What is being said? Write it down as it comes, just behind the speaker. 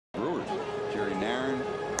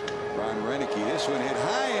Renicky. This one hit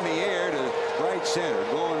high in the air to right center.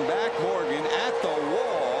 Going back, Morgan at the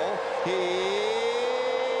wall. He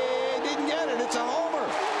didn't get it. It's a homer.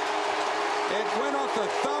 It went off the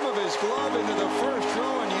thumb of his glove into the first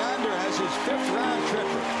row, and Yonder has his 5th round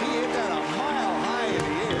tripper. He hit that a mile high in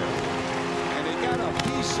the air, and it got a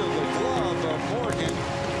piece of the glove of Morgan,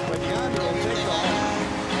 but Yonder will take the home.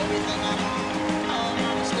 Everything I know, all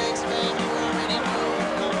my mistakes, baby, you already know.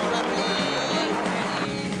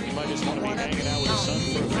 You might just want to be hanging out with his son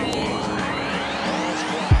for a few days.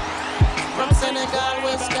 From Senegal,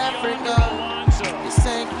 West Africa, to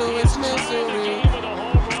St. Louis, Missouri.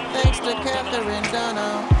 Thanks to Catherine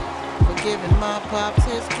Dunham for giving my pops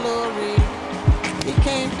his glory. He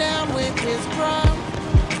came down with his drum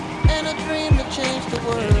and a dream to change the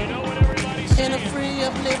world in a free,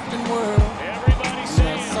 uplifting world.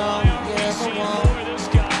 That's all we ever want.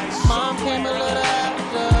 Mom came a little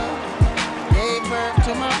after, gave birth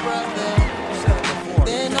to my brother.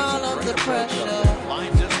 Then all of the pressure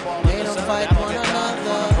made them fight one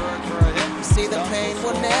another. You see, the pain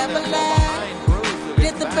will never last.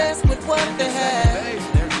 Did the best with what they had.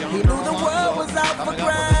 He knew the world was out for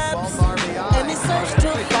grabs, and he searched to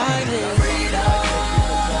find his freedom.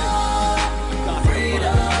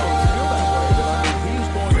 Freedom.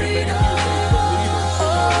 Freedom.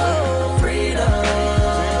 Oh, freedom.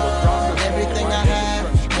 Everything I have,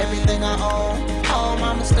 everything I own, all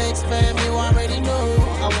my mistakes, fam, you already know.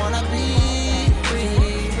 I wanna be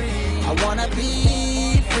free. I wanna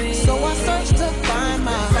be free. So I searched to find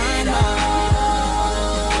my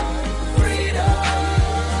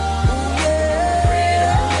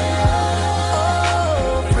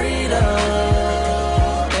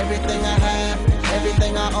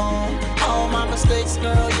mistakes,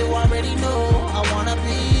 girl, you already know. I wanna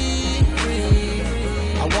be free.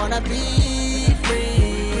 I wanna be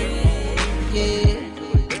free. Yeah.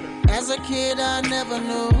 As a kid, I never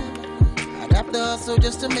knew I'd have to hustle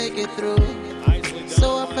just to make it through.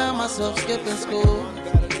 So I found myself skipping school,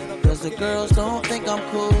 cause the girls don't think I'm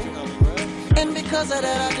cool. And because of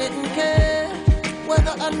that, I didn't care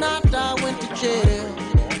whether or not I went to jail.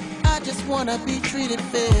 I just wanna be treated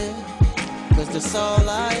fair, cause that's all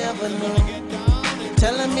I ever knew.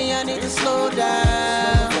 Telling me I need to slow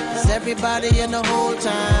down, cause everybody in the whole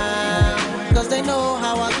town, cause they know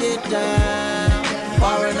how I get down,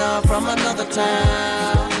 far enough from another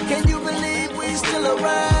town. Can you believe we still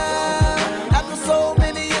around, after so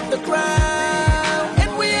many hit the ground,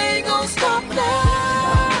 and we ain't gonna stop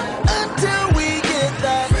now, until we get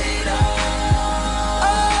that freedom.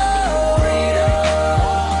 Oh, freedom.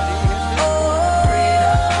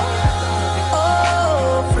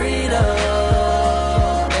 Oh, freedom.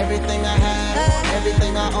 Everything I have,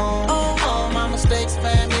 everything I own, all my mistakes,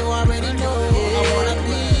 fam, you already know. I wanna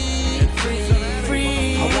be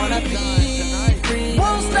free, I wanna be free.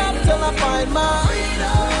 Won't stop till I find my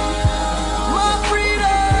freedom, my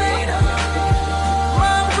freedom,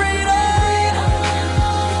 my freedom.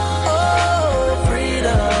 Oh,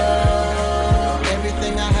 freedom.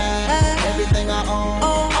 Everything I have, everything I own,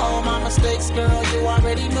 all my mistakes, girl, you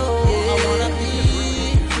already know. I wanna be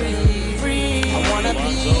free, I wanna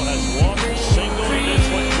be free.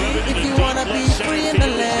 If you wanna be free in the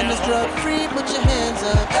land that's drug free, put your hands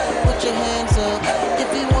up, put your hands up. If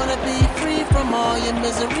you wanna be free from all your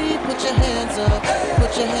misery, put your hands up,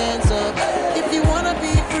 put your hands up. If you wanna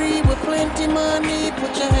be free with plenty money,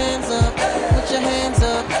 put your hands up, put your hands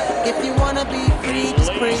up. If you wanna be free,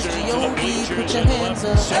 just praise G.O.D. Put your hands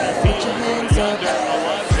up, put your hands up.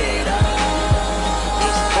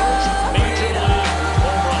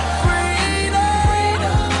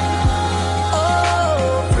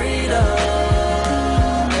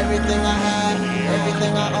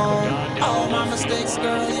 Everything I own, all my mistakes,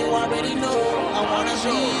 girl, you already know. I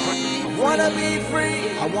wanna be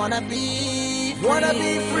free. I wanna be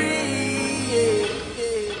free.